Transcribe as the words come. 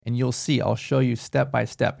and you'll see, I'll show you step by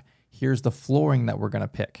step. Here's the flooring that we're going to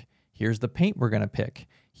pick. Here's the paint we're going to pick.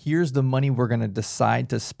 Here's the money we're going to decide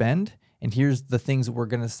to spend. And here's the things we're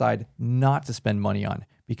going to decide not to spend money on,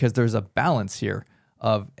 because there's a balance here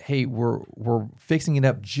of, hey, we're fixing it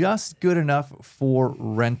up just good enough for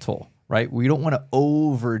rental, right? We don't want to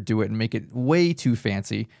overdo it and make it way too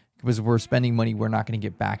fancy, because we're spending money we're not going to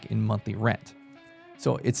get back in monthly rent.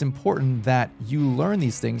 So it's important that you learn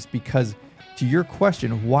these things, because to your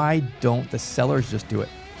question, why don't the sellers just do it?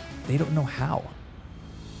 They don't know how.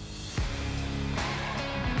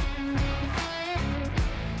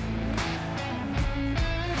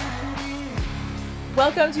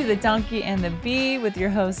 Welcome to The Donkey and the Bee with your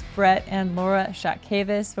hosts, Brett and Laura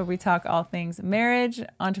Shatkavis, where we talk all things marriage,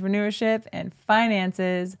 entrepreneurship, and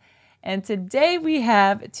finances. And today we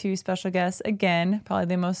have two special guests again, probably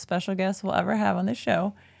the most special guests we'll ever have on the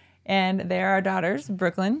show. And they are our daughters,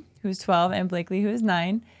 Brooklyn, who's 12, and Blakely, who is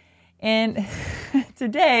 9. And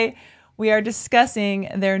today we are discussing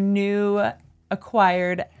their new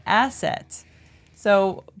acquired asset.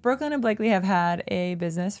 So Brooklyn and Blakely have had a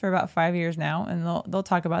business for about 5 years now, and they'll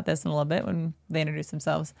talk about this in a little bit when they introduce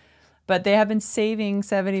themselves. But they have been saving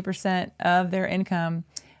 70% of their income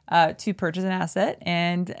to purchase an asset.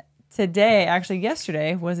 And today, actually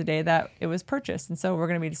yesterday, was the day that it was purchased. And so we're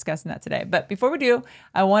going to be discussing that today. But before we do,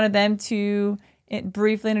 I wanted them to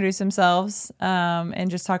briefly introduce themselves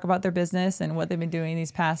and just talk about their business and what they've been doing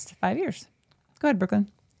these past 5 years. Go ahead,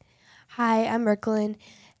 Brooklyn. Hi, I'm Brooklyn.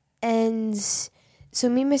 And so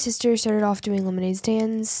me and my sister started off doing lemonade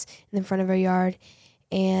stands in the front of our yard.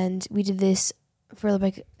 And we did this for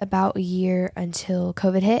like about a year until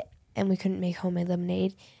COVID hit and we couldn't make homemade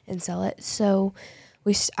lemonade and sell it. So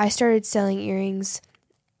I started selling earrings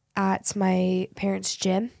at my parents'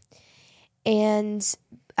 gym. And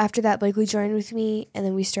after that, Blakely joined with me, and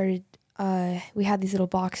then we started, we had these little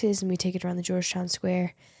boxes, and we take it around the Georgetown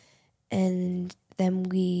Square. And then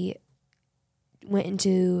we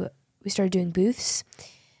started doing booths.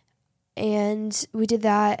 And we did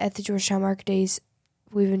that at the Georgetown Market Days.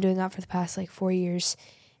 We've been doing that for the past 4 years,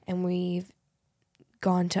 and we've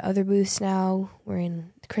gone to other booths now. We're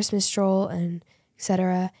in the Christmas stroll and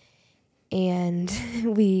etc. And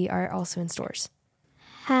we are also in stores.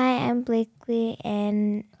 Hi, I'm Blakely,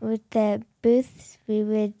 and with the booths, we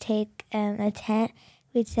would take a tent,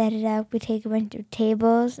 we'd set it up, we'd take a bunch of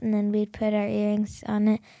tables, and then we'd put our earrings on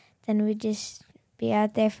it. Then we'd just be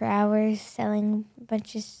out there for hours selling a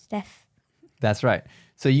bunch of stuff. That's right.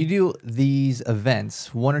 So you do these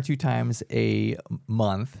events 1 or 2 times a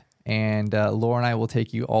month, and Laura and I will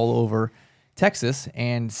take you all over Texas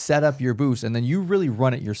and set up your booths, and then you really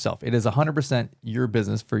run it yourself. It is 100% your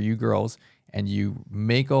business for you girls, and you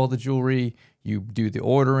make all the jewelry, you do the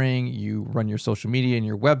ordering, you run your social media and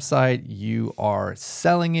your website, you are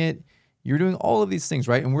selling it, you're doing all of these things,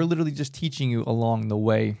 right? And we're literally just teaching you along the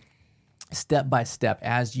way, step by step,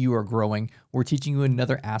 as you are growing. We're teaching you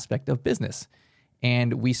another aspect of business.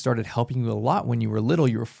 And we started helping you a lot when you were little,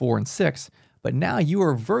 you were 4 and 6, but now you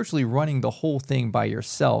are virtually running the whole thing by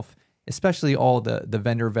yourself, especially all the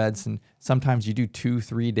vendor events, and sometimes you do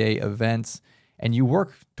 2-3 day events, and you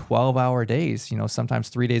work 12-hour days, sometimes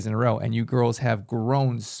 3 days in a row, and you girls have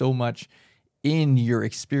grown so much in your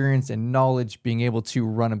experience and knowledge being able to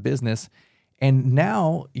run a business, and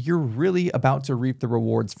now you're really about to reap the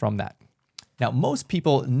rewards from that. Now, most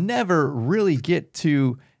people never really get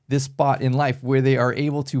to this spot in life where they are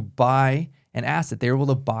able to buy an asset. They're able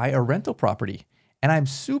to buy a rental property. And I'm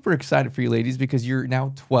super excited for you ladies, because you're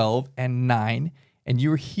now 12 and 9 and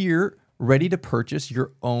you're here ready to purchase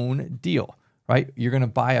your own deal, right? You're going to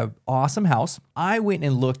buy an awesome house. I went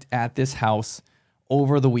and looked at this house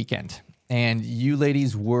over the weekend, and you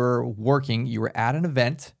ladies were working. You were at an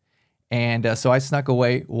event. And so I snuck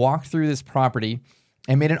away, walked through this property,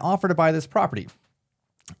 and made an offer to buy this property.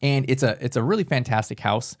 And it's a really fantastic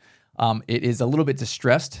house. It is a little bit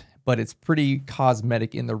distressed, but it's pretty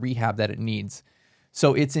cosmetic in the rehab that it needs.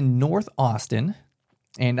 So it's in North Austin,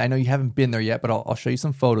 and I know you haven't been there yet, but I'll show you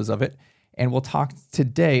some photos of it. And we'll talk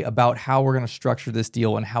today about how we're going to structure this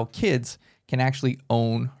deal and how kids can actually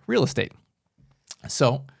own real estate.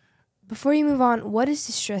 So Before you move on, what does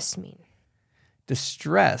distressed mean?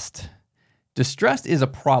 Distressed is a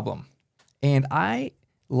problem. And I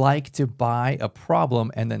like to buy a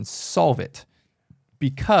problem and then solve it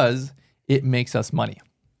because it makes us money.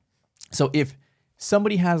 So if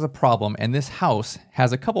somebody has a problem, and this house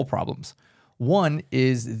has a couple problems. One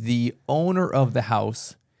is the owner of the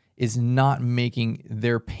house is not making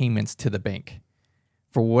their payments to the bank.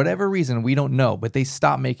 For whatever reason, we don't know, but they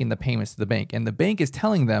stop making the payments to the bank. And the bank is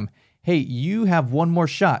telling them, hey, you have one more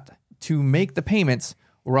shot to make the payments,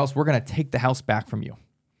 or else we're going to take the house back from you.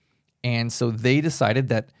 And so they decided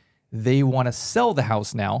that they want to sell the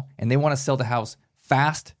house now, and they want to sell the house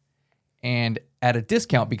fast and at a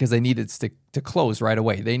discount because they need it to close right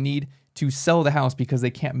away. They need to sell the house because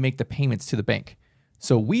they can't make the payments to the bank.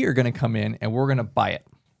 So we are going to come in and we're going to buy it.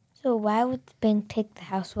 So why would the bank take the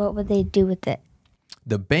house? What would they do with it?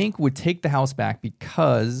 The bank would take the house back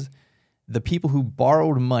because the people who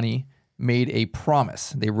borrowed money made a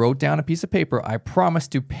promise. They wrote down a piece of paper, I promise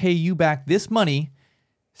to pay you back this money,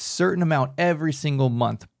 certain amount every single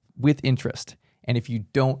month with interest. And if you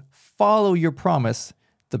don't follow your promise,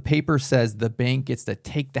 the paper says the bank gets to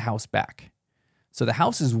take the house back. So the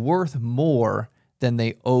house is worth more than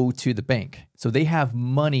they owe to the bank. So they have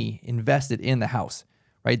money invested in the house,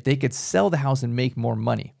 right? They could sell the house and make more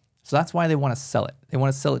money. So that's why they want to sell it. They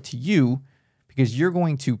want to sell it to you because you're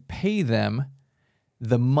going to pay them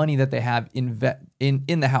the money that they have in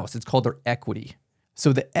the house. It's called their equity.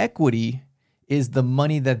 So the equity is the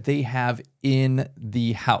money that they have in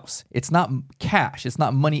the house. It's not cash. It's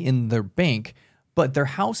not money in their bank, but their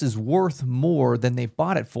house is worth more than they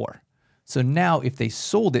bought it for. So now if they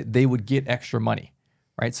sold it, they would get extra money,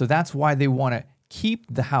 right? So that's why they want to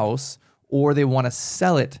keep the house or they want to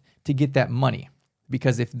sell it to get that money.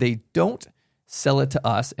 Because if they don't sell it to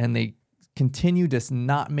us and they continue to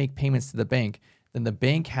not make payments to the bank, then the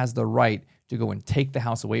bank has the right to go and take the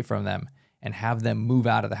house away from them and have them move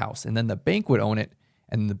out of the house. And then the bank would own it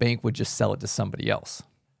and the bank would just sell it to somebody else.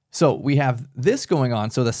 So we have this going on.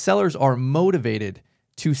 So the sellers are motivated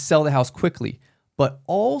to sell the house quickly, but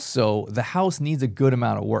also the house needs a good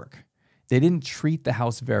amount of work. They didn't treat the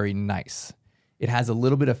house very nice. It has a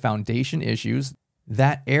little bit of foundation issues.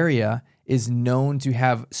 That area is known to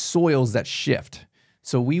have soils that shift.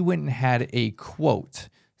 So we went and had a quote.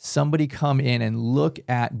 Somebody come in and look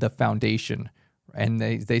at the foundation. And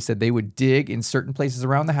they said they would dig in certain places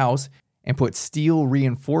around the house and put steel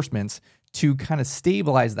reinforcements to kind of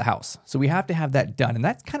stabilize the house. So we have to have that done. And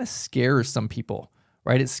that kind of scares some people,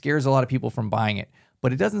 right? It scares a lot of people from buying it.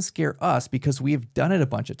 But it doesn't scare us because we have done it a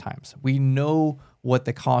bunch of times. We know what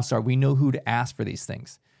the costs are. We know who to ask for these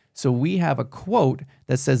things. So we have a quote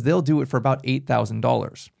that says they'll do it for about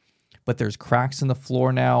 $8,000. But there's cracks in the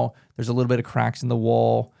floor now. There's a little bit of cracks in the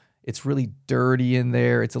wall. It's really dirty in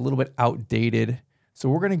there. It's a little bit outdated. So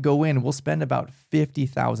we're going to go in. We'll spend about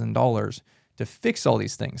 $50,000 to fix all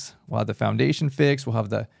these things. We'll have the foundation fixed. We'll have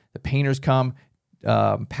the painters come,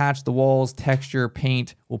 patch the walls, texture,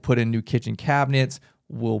 paint. We'll put in new kitchen cabinets.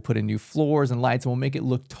 We'll put in new floors and lights, and we'll make it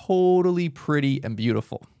look totally pretty and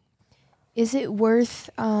beautiful. Is it worth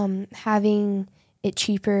having it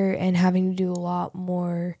cheaper and having to do a lot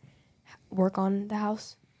more work on the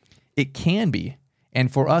house? It can be.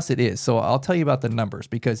 And for us, it is. So I'll tell you about the numbers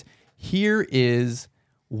because here is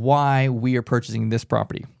why we are purchasing this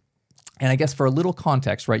property. And I guess for a little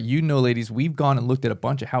context, right? You know, ladies, we've gone and looked at a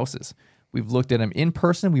bunch of houses. We've looked at them in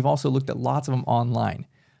person. We've also looked at lots of them online.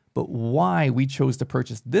 But why we chose to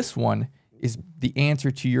purchase this one is the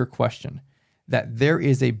answer to your question, that there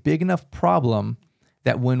is a big enough problem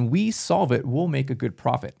that when we solve it, we'll make a good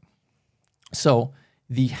profit. So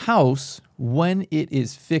the house, when it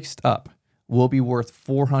is fixed up, will be worth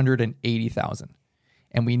 $480,000.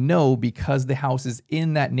 And we know because the houses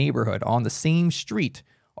in that neighborhood on the same street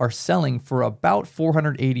are selling for about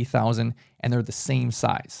 $480,000 and they're the same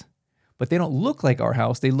size. But they don't look like our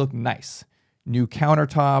house, they look nice. New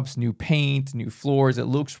countertops, new paint, new floors, it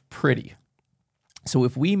looks pretty. So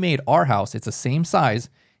if we made our house, it's the same size,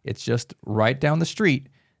 it's just right down the street,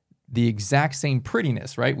 the exact same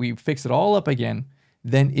prettiness, right? We fix it all up again,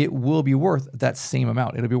 then it will be worth that same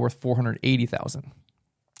amount. It'll be worth $480,000.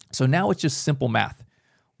 So now it's just simple math.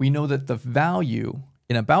 We know that the value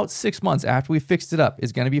in about 6 months after we fixed it up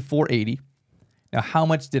is going to be $480,000. Now, how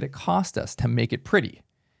much did it cost us to make it pretty?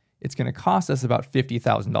 It's going to cost us about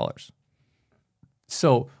 $50,000.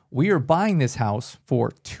 So we are buying this house for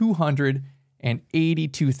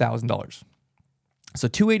 $282,000. So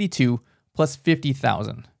 $282,000 plus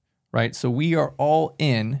 $50,000, right? So we are all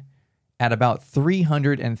in at about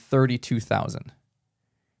 $332,000.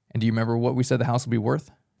 And do you remember what we said the house will be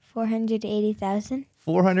worth? $480,000.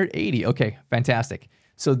 $480,000. Okay, fantastic.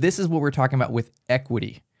 So this is what we're talking about with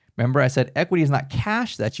equity. Remember I said equity is not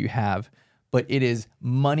cash that you have, but it is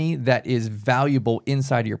money that is valuable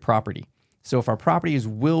inside of your property. So if our properties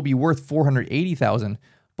will be worth $480,000,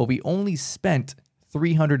 but we only spent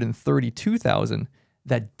 $332,000,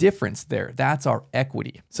 that difference there, that's our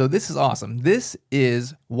equity. So this is awesome. This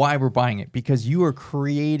is why we're buying it, because you are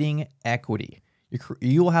creating equity.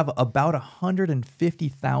 You will have about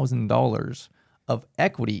 $150,000 of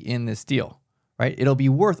equity in this deal, right? It'll be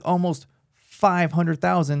worth almost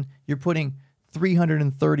 $500,000, you're putting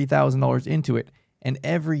 $330,000 into it. And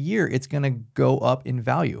every year it's going to go up in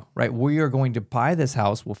value, right? We are going to buy this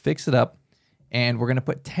house, we'll fix it up, and we're going to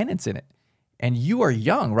put tenants in it. And you are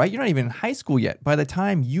young, right? You're not even in high school yet. By the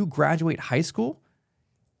time you graduate high school,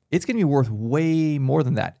 it's going to be worth way more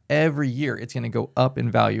than that. Every year it's going to go up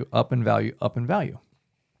in value, up in value, up in value.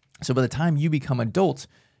 So by the time you become adults,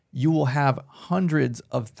 you will have hundreds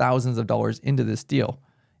of thousands of dollars into this deal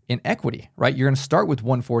in equity, right? You're going to start with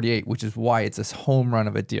 148, which is why it's this home run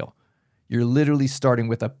of a deal. You're literally starting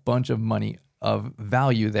with a bunch of money of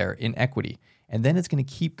value there in equity. And then it's going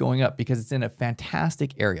to keep going up because it's in a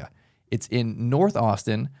fantastic area. It's in North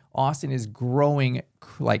Austin. Austin is growing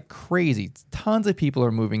like crazy. Tons of people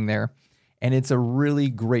are moving there, and it's a really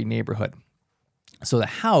great neighborhood. So the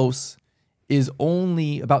house is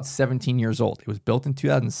only about 17 years old. It was built in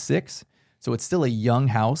 2006, so it's still a young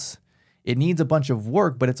house. It needs a bunch of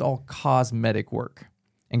work, but it's all cosmetic work.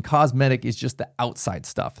 And cosmetic is just the outside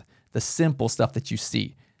stuff, the simple stuff that you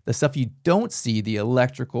see. The stuff you don't see, the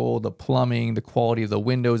electrical, the plumbing, the quality of the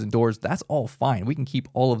windows and doors, that's all fine. We can keep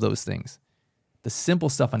all of those things. The simple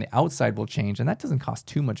stuff on the outside will change, and that doesn't cost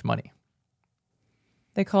too much money.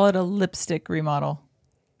 They call it a lipstick remodel.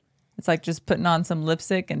 It's like just putting on some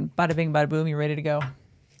lipstick and bada bing, bada boom, you're ready to go.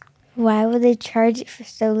 Why would they charge it for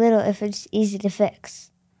so little if it's easy to fix?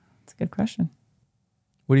 That's a good question.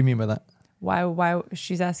 What do you mean by that? Why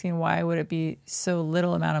she's asking why would it be so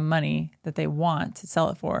little amount of money that they want to sell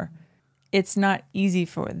it for? It's not easy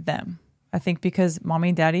for them. I think because mommy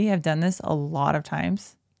and daddy have done this a lot of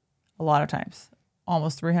times,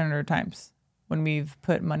 almost 300 times when we've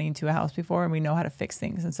put money into a house before and we know how to fix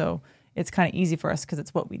things. And so it's kind of easy for us because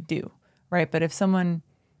it's what we do, right? But if someone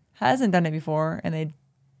hasn't done it before and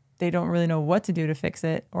they don't really know what to do to fix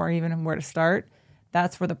it or even where to start,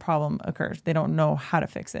 that's where the problem occurs. They don't know how to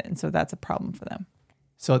fix it. And so that's a problem for them.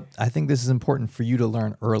 So I think this is important for you to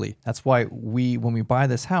learn early. That's why when we buy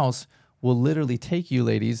this house, we'll literally take you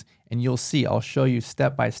ladies and you'll see, I'll show you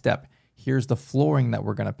step by step. Here's the flooring that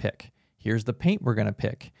we're going to pick. Here's the paint we're going to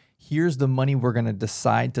pick. Here's the money we're going to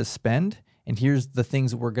decide to spend. And here's the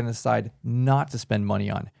things that we're going to decide not to spend money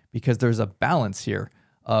on, because there's a balance here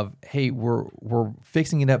of, hey, we're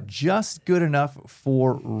fixing it up just good enough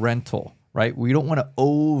for rental. Right? We don't want to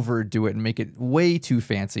overdo it and make it way too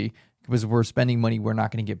fancy because we're spending money we're not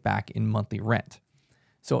going to get back in monthly rent.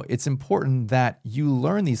 So it's important that you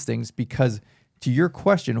learn these things because to your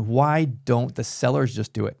question, why don't the sellers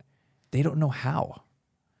just do it? They don't know how.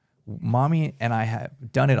 Mommy and I have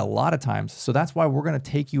done it a lot of times. So that's why we're going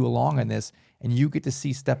to take you along on this and you get to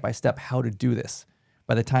see step by step how to do this.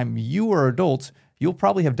 By the time you are adults, you'll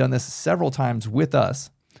probably have done this several times with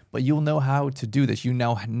us. But you'll know how to do this. You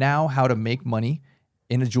know now how to make money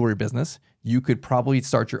in a jewelry business. You could probably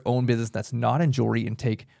start your own business that's not in jewelry and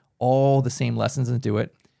take all the same lessons and do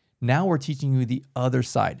it. Now we're teaching you the other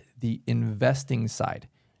side, the investing side.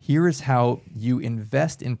 Here is how you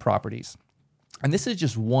invest in properties. And this is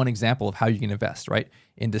just one example of how you can invest, right?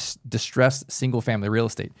 In this distressed single-family real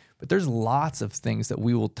estate. But there's lots of things that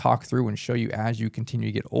we will talk through and show you as you continue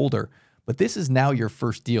to get older. But this is now your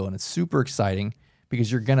first deal, and it's super exciting because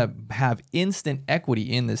you're going to have instant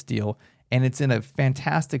equity in this deal, and it's in a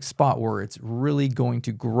fantastic spot where it's really going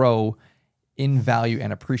to grow in value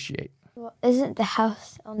and appreciate. Well, isn't the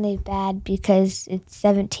house only bad because it's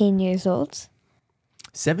 17 years old?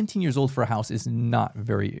 17 years old for a house is not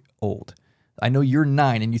very old. I know you're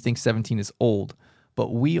 9 and you think 17 is old,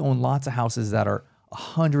 but we own lots of houses that are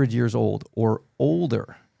 100 years old or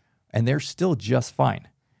older, and they're still just fine.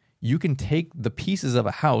 You can take the pieces of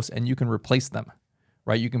a house and you can replace them.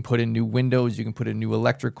 Right? You can put in new windows, you can put in new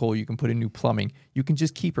electrical, you can put in new plumbing. You can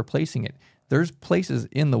just keep replacing it. There's places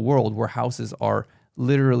in the world where houses are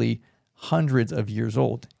literally hundreds of years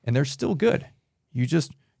old and they're still good. You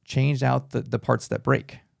just changed out the parts that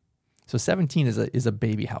break. So 17 is a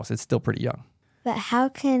baby house. It's still pretty young. But how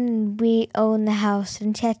can we own the house?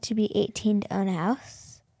 Don't you have to be 18 to own a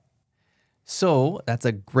house? So that's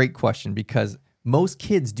a great question because most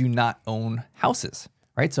kids do not own houses.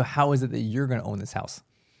 Right? So how is it that you're going to own this house?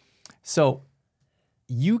 So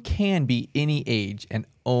you can be any age and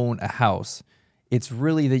own a house. It's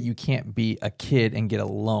really that you can't be a kid and get a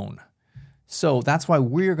loan. So that's why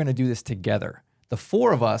we're going to do this together. The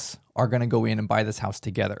 4 of us are going to go in and buy this house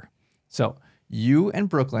together. So you and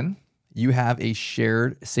Brooklyn, you have a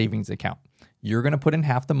shared savings account. You're going to put in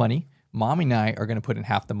half the money. Mommy and I are going to put in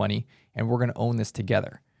half the money, and we're going to own this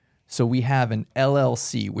together. So we have an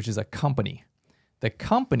LLC, which is a company. The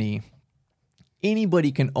company,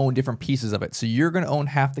 anybody can own different pieces of it. So you're going to own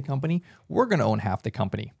half the company. We're going to own half the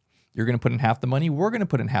company. You're going to put in half the money. We're going to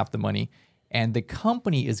put in half the money. and the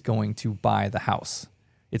company is going to buy the house.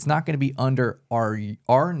 It's not going to be under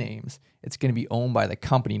our names. It's going to be owned by the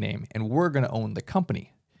company name, and we're going to own the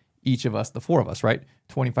company. Each of us, the four of us, right?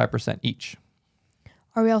 25% each.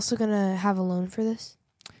 Are we also going to have a loan for this?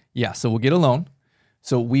 Yeah, so we'll get a loan.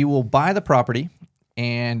 So we will buy the property,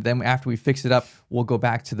 and then after we fix it up, we'll go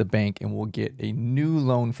back to the bank and we'll get a new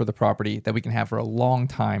loan for the property that we can have for a long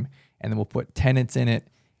time, and then we'll put tenants in it,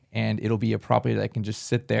 and it'll be a property that can just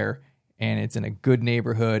sit there, and it's in a good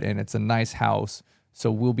neighborhood, and it's a nice house. So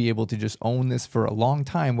we'll be able to just own this for a long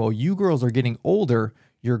time. While you girls are getting older,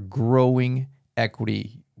 you're growing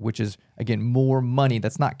equity, which is, again, more money.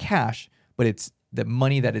 That's not cash, but it's the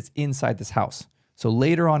money that is inside this house. So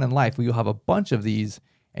later on in life, you'll have a bunch of these,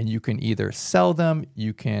 and you can either sell them,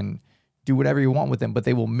 you can do whatever you want with them, but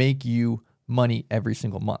they will make you money every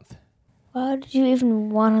single month. Why would you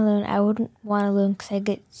even want a loan? I wouldn't want a loan because I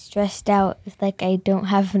get stressed out if I don't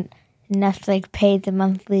have enough to pay the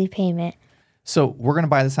monthly payment. So we're going to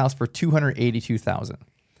buy this house for $282,000.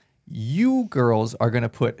 You girls are going to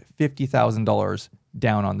put $50,000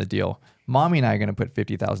 down on the deal. Mommy and I are going to put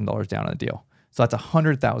 $50,000 down on the deal. So that's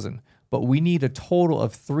 $100,000. But we need a total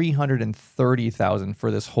of $330,000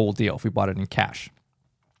 for this whole deal if we bought it in cash.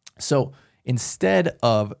 So instead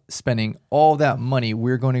of spending all that money,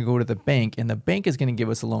 we're going to go to the bank, and the bank is going to give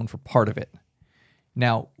us a loan for part of it.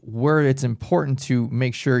 Now, where it's important to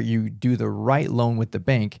make sure you do the right loan with the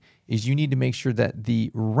bank is you need to make sure that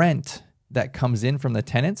the rent that comes in from the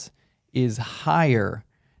tenants is higher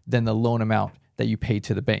than the loan amount that you pay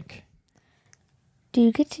to the bank. Do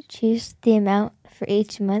you get to choose the amount for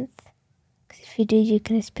each month? Because if you do, you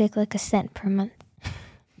can just pick a cent per month.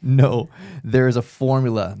 No, there is a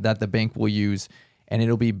formula that the bank will use, and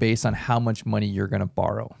it'll be based on how much money you're going to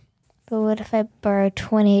borrow. But what if I borrow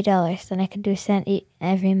 $28? Then I can do a cent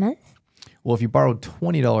every month? Well, if you borrowed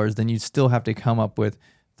 $20, then you'd still have to come up with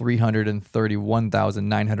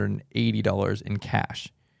 $331,980 in cash.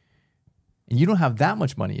 And you don't have that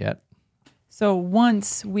much money yet. So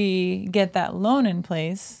once we get that loan in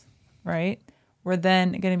place, right, we're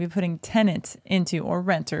then going to be putting tenants or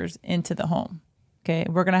renters into the home. Okay,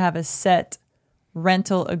 we're going to have a set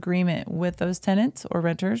rental agreement with those tenants or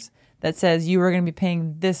renters that says you are going to be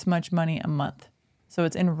paying this much money a month. So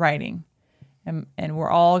it's in writing. And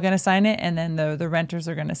we're all going to sign it, and then the renters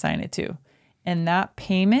are going to sign it too. And that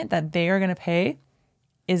payment that they are going to pay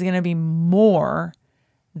is going to be more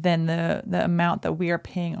than the amount that we are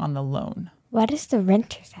paying on the loan. Why does the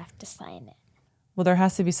renters have to sign it? Well, there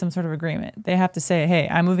has to be some sort of agreement. They have to say, hey,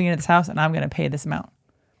 I'm moving into this house and I'm going to pay this amount.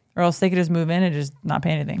 Or else they could just move in and just not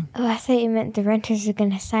pay anything. Oh, I thought you meant the renters are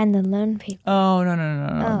going to sign the loan paper. Oh,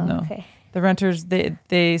 no. Okay. The renters,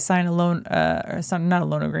 they sign a loan, not a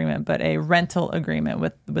loan agreement, but a rental agreement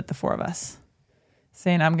with the four of us.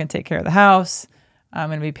 Saying I'm going to take care of the house. I'm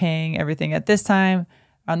going to be paying everything at this time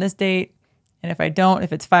on this date. And if I don't,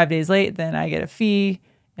 if it's 5 days late, then I get a fee.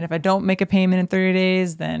 And if I don't make a payment in 30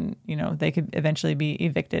 days, then, they could eventually be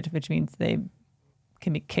evicted, which means they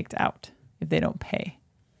can be kicked out if they don't pay.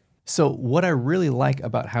 So what I really like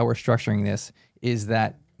about how we're structuring this is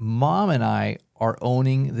that Mom and I are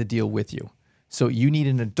owning the deal with you. So you need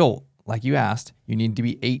an adult, like you asked, you need to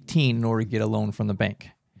be 18 in order to get a loan from the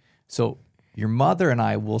bank. So your mother and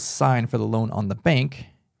I will sign for the loan on the bank,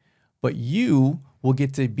 but you will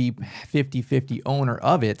get to be 50-50 owner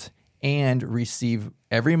of it and receive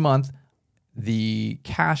every month the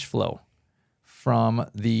cash flow from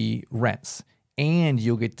the rents. And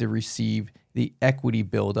you'll get to receive the equity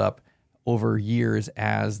buildup over years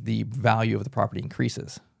as the value of the property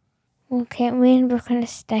increases. Well, can't we and Brooke kind of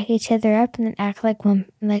stack each other up and then act like we're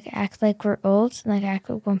old, and act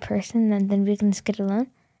like one person, and then we can just get a loan?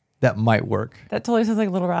 That might work. That totally sounds like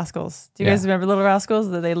Little Rascals. Do you guys remember Little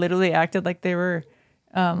Rascals? That they literally acted like they were,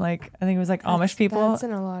 I think it was Amish people. That's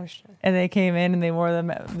in a lot of stuff. And they came in and they wore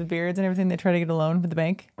the beards and everything. They tried to get a loan with the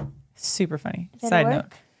bank. Super funny. Side note.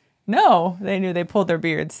 No, they knew. They pulled their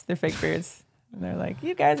beards, their fake beards. And they're like,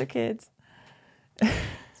 you guys are kids.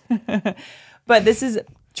 But this is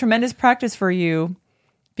tremendous practice for you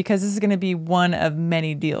because this is going to be one of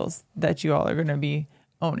many deals that you all are going to be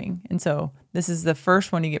owning. And so this is the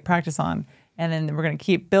first one you get practice on. And then we're going to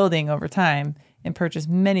keep building over time and purchase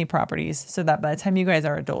many properties so that by the time you guys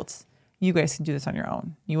are adults, you guys can do this on your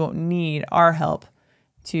own. You won't need our help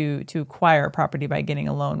to acquire a property by getting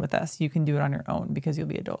a loan with us. You can do it on your own because you'll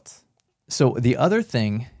be adults. So the other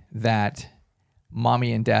thing that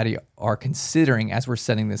Mommy and Daddy are considering as we're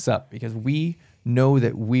setting this up, because we know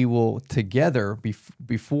that we will together,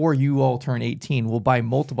 before you all turn 18, we'll buy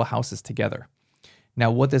multiple houses together.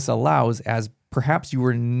 Now, what this allows, as perhaps you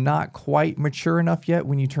were not quite mature enough yet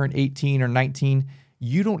when you turned 18 or 19,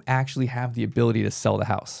 you don't actually have the ability to sell the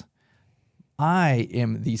house. I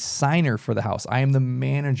am the signer for the house. I am the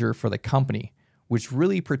manager for the company, which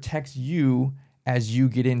really protects you as you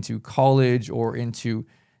get into college or into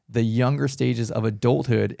the younger stages of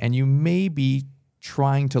adulthood, and you may be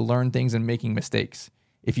trying to learn things and making mistakes.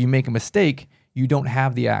 If you make a mistake, you don't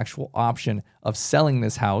have the actual option of selling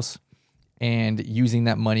this house and using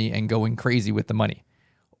that money and going crazy with the money.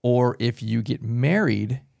 Or if you get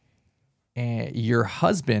married, and your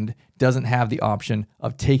husband doesn't have the option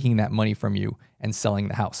of taking that money from you and selling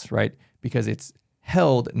the house, right? Because it's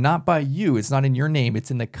held not by you, it's not in your name, it's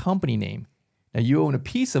in the company name. Now you own a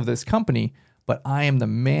piece of this company, but I am the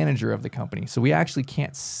manager of the company. So we actually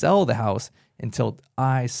can't sell the house until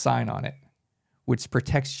I sign on it, which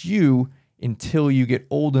protects you until you get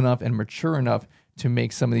old enough and mature enough to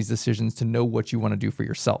make some of these decisions to know what you want to do for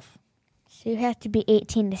yourself. So you have to be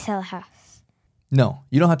 18 to sell a house. No,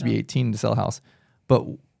 you don't have to be 18 to sell a house, but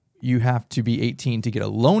you have to be 18 to get a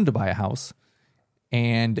loan to buy a house,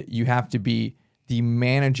 and you have to be the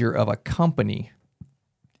manager of a company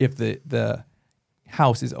if the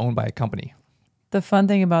house is owned by a company. The fun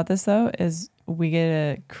thing about this, though, is we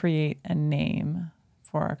get to create a name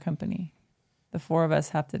for our company. The four of us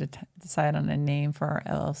have to decide on a name for our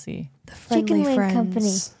LLC. The Friendly Chicken Wing Friends.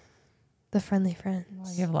 Company. The Friendly Friends.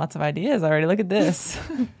 Well, you have lots of ideas already. Look at this.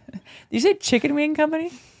 Did you say Chicken Wing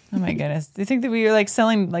Company? Oh my goodness. Do you think that we are like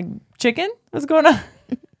selling like chicken? What's going on?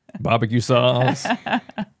 Barbecue sauce.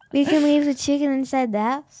 We can leave the chicken inside the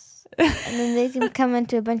house, and then they can come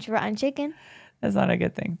into a bunch of rotten chicken. That's not a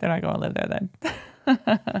good thing. They're not going to live there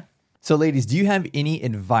then. So ladies, do you have any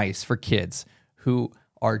advice for kids who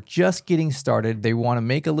are just getting started? They want to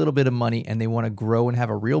make a little bit of money and they want to grow and have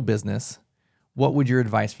a real business. What would your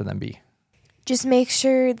advice for them be? Just make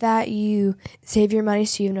sure that you save your money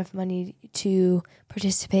so you have enough money to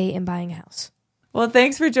participate in buying a house. Well,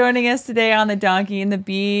 thanks for joining us today on The Donkey and the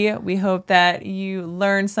Bee. We hope that you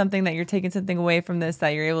learned something, that you're taking something away from this, that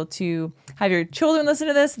you're able to have your children listen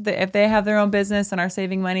to this if they have their own business and are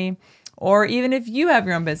saving money, or even if you have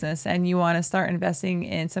your own business and you want to start investing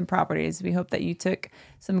in some properties. We hope that you took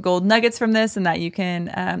some gold nuggets from this and that you can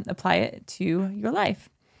apply it to your life.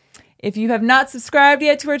 If you have not subscribed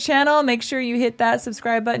yet to our channel, make sure you hit that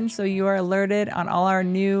subscribe button so you are alerted on all our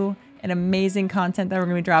new and amazing content that we're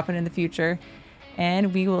going to be dropping in the future.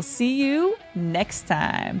 And we will see you next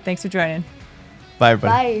time. Thanks for joining. Bye,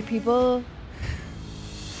 everybody. Bye, people.